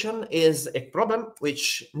application is a problem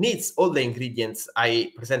which needs all the ingredients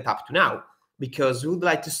I present up to now, because we would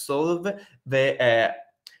like to solve the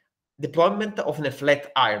deployment of a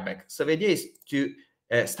flat airbag. So the idea is to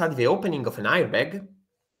study the opening of an airbag.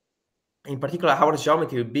 In particular, our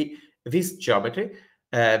geometry will be this geometry,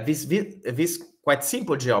 this quite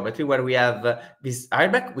simple geometry where we have this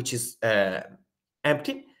airbag, which is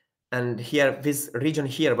empty, and here, this region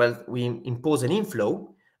here, well, we impose an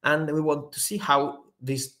inflow, and we want to see how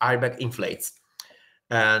this airbag inflates.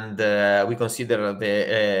 And we consider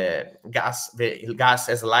the gas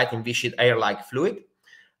as a light envisaged air-like fluid,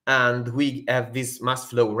 and we have this mass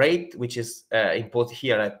flow rate, which is imposed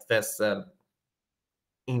here at this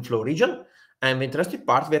inflow region. And the interesting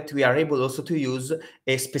part that we are able also to use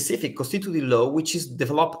a specific constitutive law which is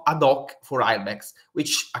developed ad hoc for airbags,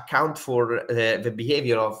 which account for the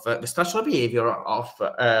behavior of the structural behavior of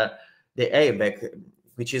the airbag,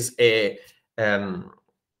 which is a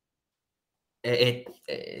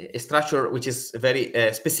structure which is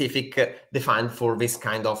very specific, defined for this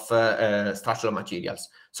kind of structural materials.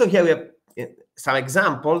 So here we have some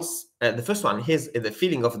examples. The first one is the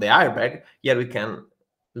filling of the airbag. Here we can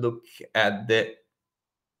look at the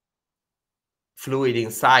fluid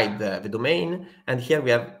inside the domain, and here we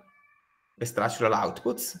have the structural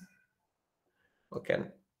outputs. Okay,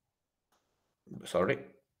 sorry.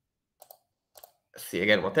 See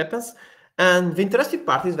again what happens. And the interesting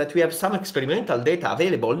part is that we have some experimental data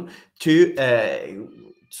available to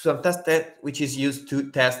some test that which is used to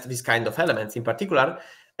test this kind of elements. In particular,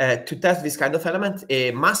 to test this kind of element,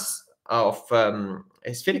 a mass of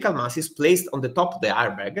a spherical mass is placed on the top of the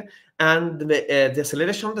airbag, and the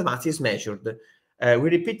acceleration of the mass is measured. We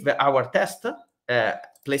repeat our test,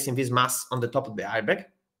 placing this mass on the top of the airbag.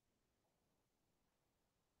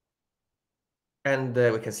 And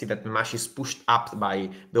we can see that the mass is pushed up by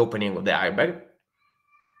the opening of the airbag.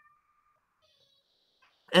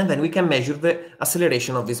 And then we can measure the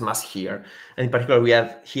acceleration of this mass here. And in particular, we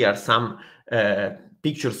have here some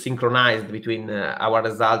pictures synchronized between our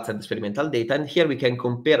results and experimental data. And here we can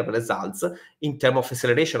compare the results in terms of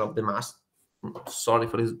acceleration of the mass. Sorry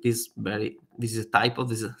for this is a typo.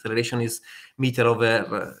 This acceleration is meter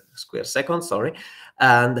over square second, sorry.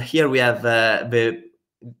 And here we have the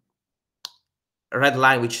red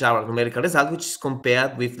line, which is our numerical result, which is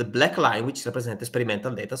compared with the black line, which represents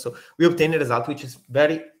experimental data. So we obtain a result which is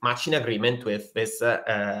very much in agreement with this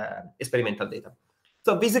experimental data.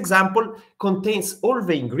 So this example contains all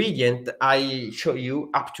the ingredients I show you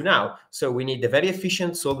up to now. So we need a very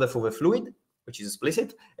efficient solver for the fluid, which is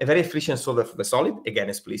explicit, a very efficient solver for the solid, again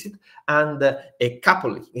explicit, and a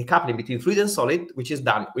coupling between fluid and solid, which is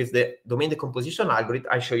done with the domain decomposition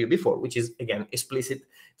algorithm I showed you before, which is again explicit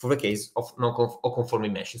for the case of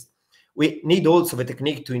non-conforming meshes. We need also the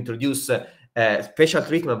technique to introduce special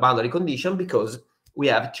treatment boundary condition, because we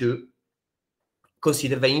have to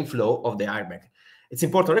consider the inflow of the airbag. It's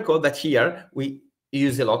important to recall that here we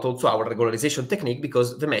use a lot also our regularization technique,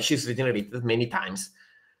 because the mesh is regenerated many times.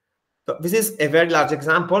 So this is a very large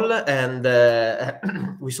example, and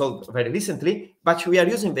we solved very recently, but we are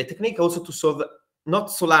using the technique also to solve not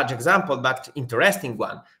so large example, but interesting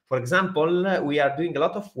one. For example, we are doing a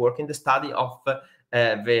lot of work in the study of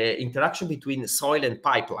the interaction between soil and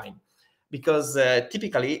pipeline, because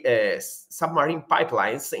typically submarine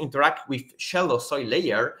pipelines interact with shallow soil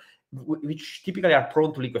layer, which typically are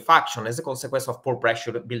prone to liquefaction as a consequence of pore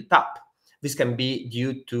pressure built up. This can be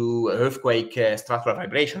due to earthquake, structural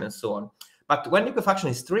vibration, and so on. But when liquefaction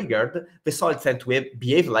is triggered, the soils tend to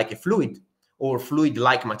behave like a fluid or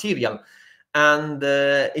fluid-like material, and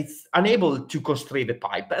it's unable to constrain the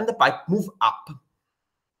pipe, and the pipe moves up.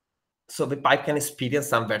 So the pipe can experience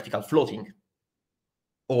some vertical floating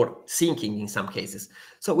or sinking in some cases.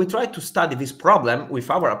 So we try to study this problem with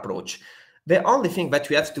our approach. The only thing that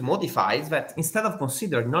we have to modify is that instead of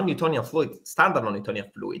considering non-Newtonian fluid, standard non-Newtonian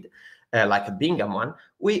fluid, like a Bingham one,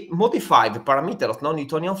 we modify the parameter of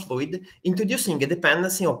non-Newtonian fluid, introducing a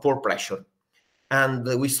dependency on pore pressure.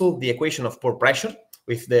 And we solve the equation of pore pressure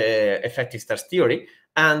with the effective stress theory,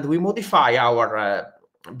 and we modify our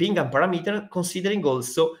Bingham parameter considering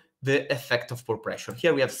also the effect of pore pressure.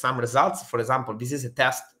 Here we have some results. For example, this is a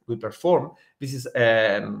test we perform. This is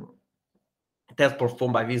a test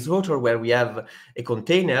performed by this author where we have a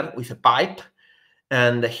container with a pipe,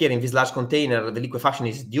 and here in this large container the liquefaction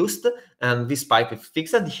is reduced, and this pipe is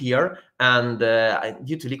fixed here, and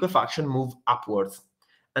due to liquefaction move upwards.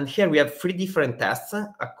 And here we have 3 different tests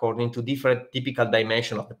according to different typical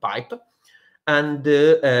dimension of the pipe, and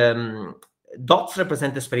dots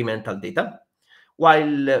represent experimental data,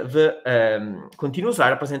 while the continuous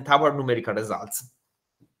line represent our numerical results.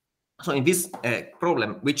 So in this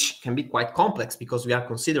problem, which can be quite complex because we are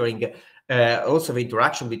considering also the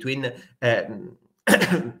interaction between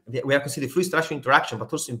we are considering fluid structure interaction,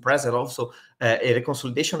 but also in present also a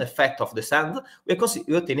reconsolidation effect of the sand, we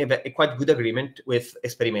obtain a quite good agreement with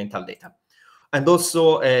experimental data. And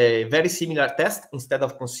also a very similar test, instead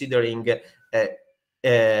of considering a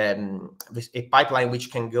pipeline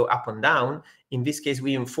which can go up and down, in this case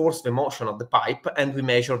we enforce the motion of the pipe and we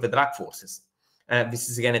measure the drag forces. This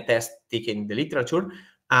is again a test taken in the literature,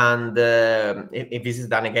 and this is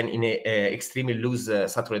done again in a extremely loose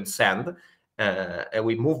saturated sand.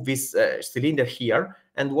 We move this cylinder here,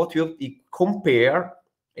 and what we compare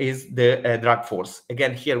is the drag force.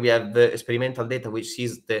 Again, here we have the experimental data, which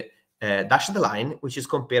is the dashed line, which is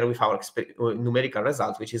compared with our numerical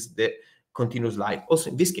result, which is the continuous line. Also,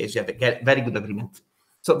 in this case, we have a very good agreement.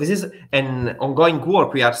 So this is an ongoing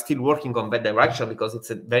work. We are still working on that direction because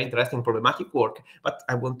it's a very interesting problematic work, but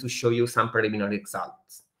I want to show you some preliminary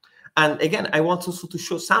results. And again, I want also to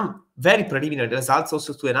show some very preliminary results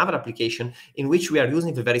also to another application in which we are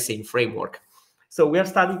using the very same framework. So we are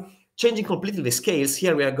studying changing completely the scales.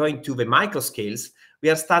 Here we are going to the micro scales.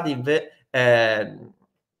 We are studying the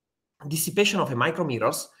dissipation of the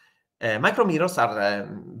micromirrors. Micromirrors are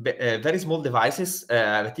very small devices,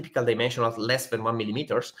 a typical dimension of less than 1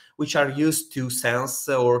 millimeters, which are used to sense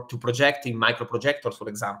or to project in microprojectors, for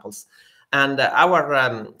examples. And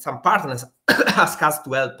our some partners ask us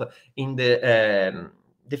to help in the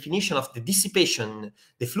definition of the dissipation,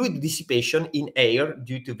 the fluid dissipation in air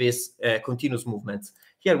due to this continuous movements.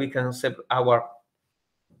 Here we can set our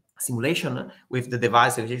simulation with the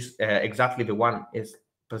device, which is exactly the one is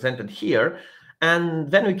presented here. And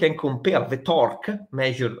then we can compare the torque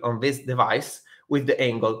measured on this device with the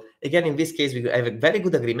angle. Again, in this case, we have a very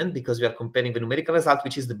good agreement because we are comparing the numerical result,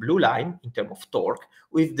 which is the blue line in terms of torque,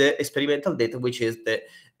 with the experimental data, which is the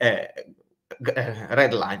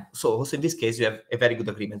red line. So also in this case, we have a very good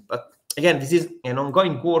agreement. But again, this is an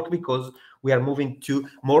ongoing work because we are moving to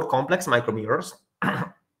more complex micromirrors,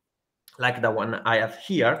 like the one I have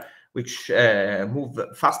here, which move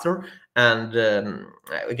faster. And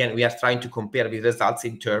again, we are trying to compare the results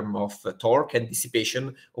in terms of torque and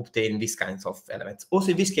dissipation, obtain these kinds of elements.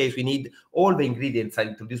 Also, in this case, we need all the ingredients I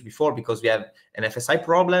introduced before because we have an FSI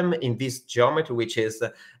problem in this geometry, which is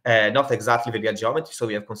not exactly the real geometry. So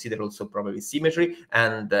we have considered also probably symmetry,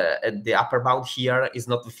 and the upper bound here is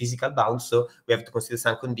not the physical bound. So we have to consider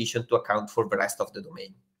some condition to account for the rest of the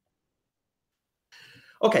domain.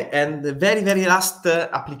 Okay, and the very, very last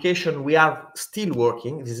application we are still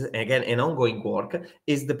working, this is again an ongoing work,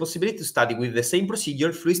 is the possibility to study with the same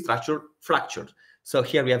procedure fluid structure fractured. So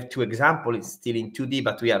here we have 2 examples, it's still in 2D,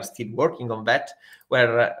 but we are still working on that,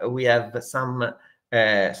 where we have some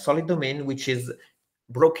solid domain which is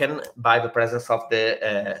broken by the presence of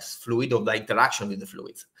the fluid, or the interaction with the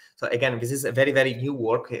fluids. So again, this is a very, very new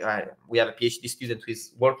work. We have a PhD student who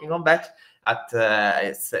is working on that.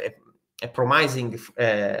 It's a promising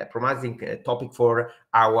topic for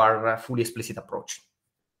our fully explicit approach.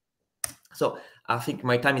 So I think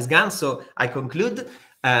my time is gone, so I conclude.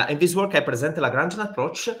 In this work, I present the Lagrangian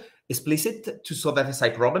approach, explicit, to solve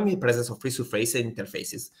FSI problem in the presence of free surface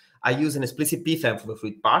interfaces. I use an explicit PFEM for the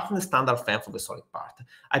fluid part and a standard FEM for the solid part.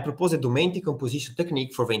 I propose a domain decomposition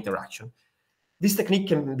technique for the interaction. This technique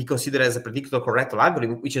can be considered as a predictor corrector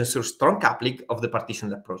algorithm, which ensures strong coupling of the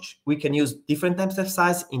partitioned approach. We can use different types of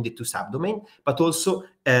size in the 2 subdomains, but also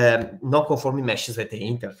non-conforming meshes at the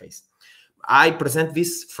interface. I present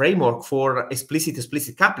this framework for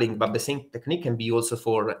explicit coupling, but the same technique can be also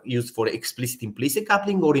used for explicit-implicit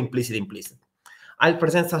coupling or implicit-implicit. I'll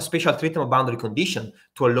present some special treatment of boundary condition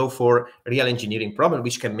to allow for real engineering problem,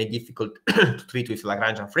 which can be difficult to treat with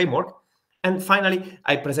Lagrangian framework. And finally,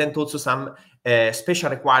 I present also some special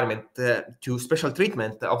requirement to special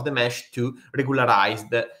treatment of the mesh to regularize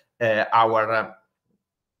our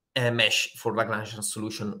mesh for Lagrangian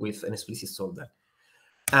solution with an explicit solver.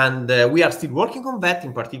 And we are still working on that.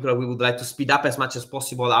 In particular, we would like to speed up as much as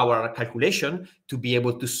possible our calculation to be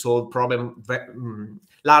able to solve problems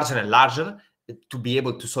larger and larger, to be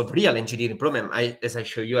able to solve real engineering problem. As I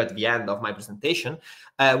show you at the end of my presentation,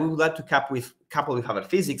 we would like to couple with other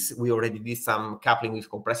physics. We already did some coupling with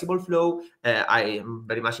compressible flow. I am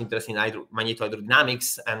very much interested in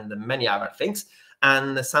magnetohydrodynamics and many other things.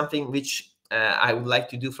 And something which I would like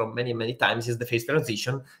to do from many times is the phase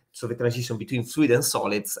transition, so the transition between fluid and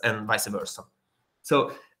solids and vice versa.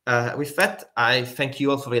 So with that, I thank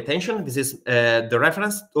you all for the attention. This is the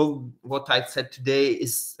reference. All what I said today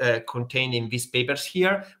is contained in these papers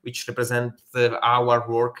here, which represent our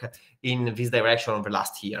work in this direction over the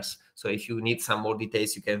last years. So if you need some more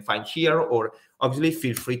details, you can find here, or obviously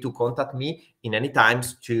feel free to contact me in any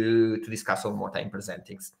times to discuss on what I'm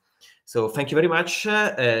presenting. So thank you very much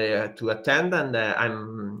to attend, and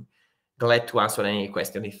I'm glad to answer any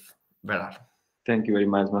question if there are. Thank you very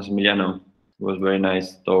much, Massimiliano. It was a very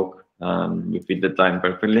nice talk. You fit the time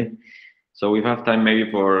perfectly. So we have time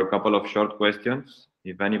maybe for a couple of short questions.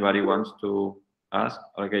 If anybody wants to ask.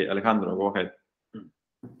 Okay, Alejandro, go ahead.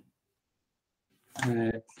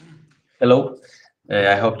 Hello.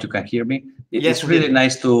 I hope you can hear me. It's really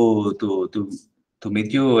nice to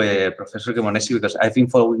meet you, Professor Cremonesi, because I've been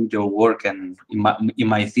following your work, and in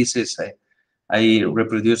my thesis, I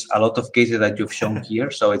reproduce a lot of cases that you've shown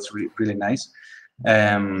here, so it's really nice.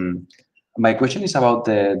 My question is about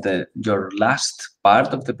your last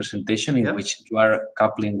part of the presentation, in which you are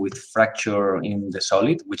coupling with fracture in the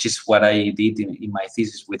solid, which is what I did in my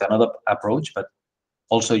thesis with another approach, but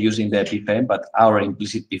also using the PFEM, but our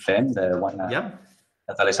implicit PFEM, the one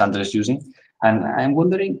that Alessandro is using. And I'm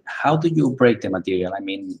wondering, how do you break the material? I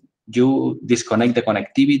mean, you disconnect the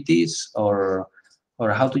connectivities, or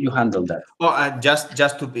how do you handle that? Well,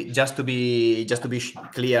 just to be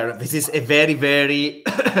clear, this is a very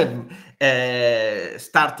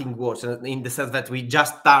starting work, in the sense that we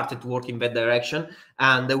just started to work in that direction,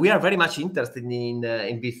 and we are very much interested in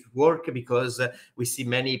this work because we see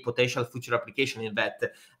many potential future applications in that.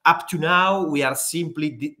 Up to now, we are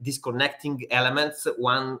simply disconnecting elements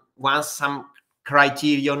once some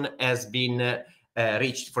criterion has been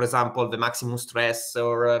reached. For example, the maximum stress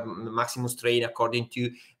or maximum strain according to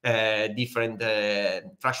different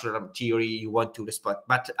fractional theory you want to respect.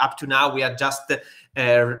 But up to now, we are just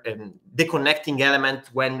deconnecting element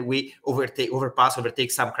when we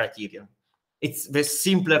overtake some criterion. It's the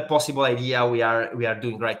simpler possible idea we are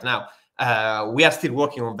doing right now. We are still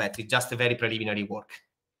working on that. It's just a very preliminary work.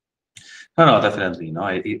 No, definitely. No,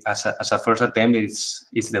 as a first attempt,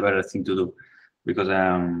 it's the better thing to do, because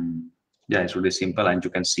it's really simple, and you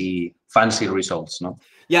can see fancy results, no?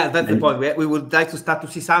 Yeah, that's the point. We would like to start to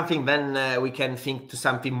see something, then we can think to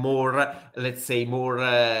something more, let's say, more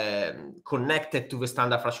connected to the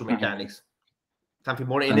standard fractional mechanics, something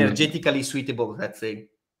more energetically suitable, let's say.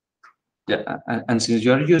 Yeah, and since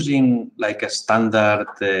you are using like a standard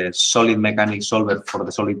solid mechanics solver for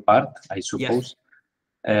the solid part, I suppose,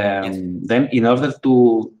 then in order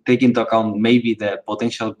to take into account maybe the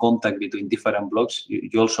potential contact between different blocks,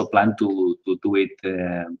 you also plan to do it,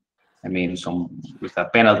 I mean, with a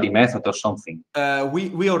penalty method or something.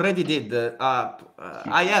 We already did.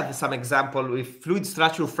 I have some example with fluid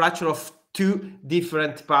structure fracture of two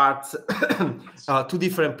different parts, two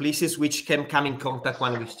different places which can come in contact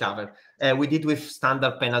one with each other. We did with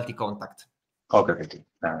standard penalty contact. Okay,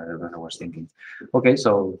 that's what I was thinking. Okay,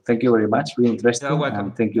 so thank you very much. Really interesting. You're welcome.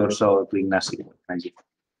 And thank you also to Ignacio. Thank you.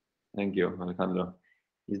 Thank you, Alejandro.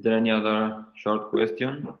 Is there any other short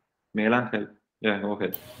question? Miguel Angel? Yeah, go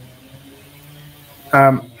ahead.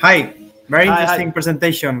 Hi, very interesting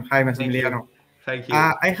presentation. Hi, Massimiliano. Thank you.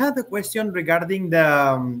 I had a question regarding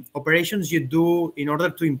the operations you do in order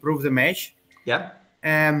to improve the mesh. Yeah.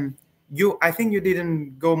 I think you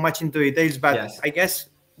didn't go much into details, but I guess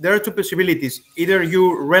there are two possibilities. Either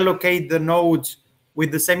you relocate the nodes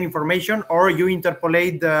with the same information, or you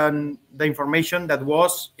interpolate the information that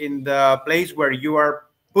was in the place where you are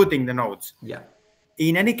putting the nodes. Yeah.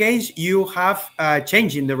 In any case, you have a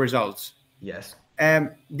change in the results. Yes.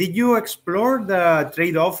 Did you explore the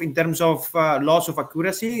trade-off in terms of loss of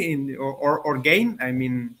accuracy or gain? I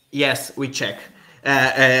mean, yes, we check.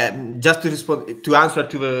 Just to respond, to answer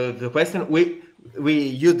to the question, we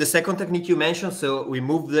use the second technique you mentioned. So we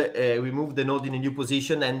move the node in a new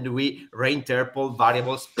position, and we reinterpolate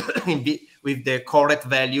variables with the correct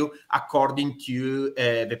value according to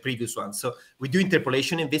the previous one. So we do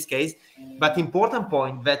interpolation in this case. But important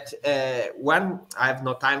point that I have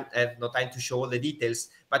no time to show all the details.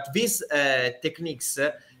 But these techniques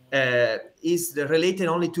is related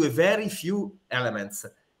only to a very few elements,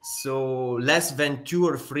 so less than 2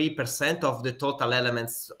 or 3% of the total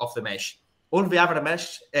elements of the mesh. All the other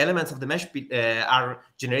mesh elements of the mesh are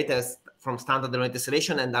generated from standard Lorentz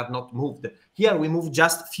tessellation and are not moved. Here we move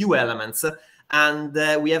just few elements, and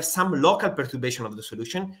we have some local perturbation of the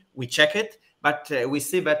solution. We check it, but we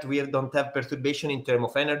see that we don't have perturbation in terms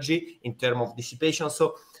of energy, in terms of dissipation.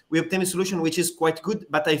 So we obtain a solution which is quite good,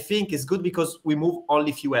 but I think it's good because we move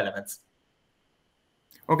only few elements.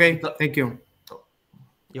 Okay, thank you.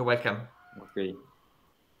 You're welcome. Okay.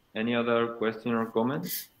 Any other question or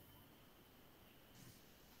comments?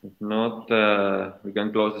 If not, we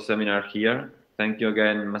can close the seminar here. Thank you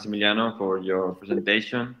again, Massimiliano, for your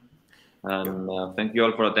presentation. And thank you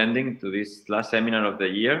all for attending to this last seminar of the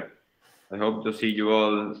year. I hope to see you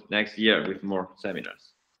all next year with more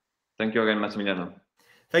seminars. Thank you again, Massimiliano.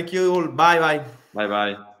 Thank you all. Bye-bye.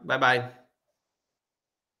 Bye-bye. Bye-bye.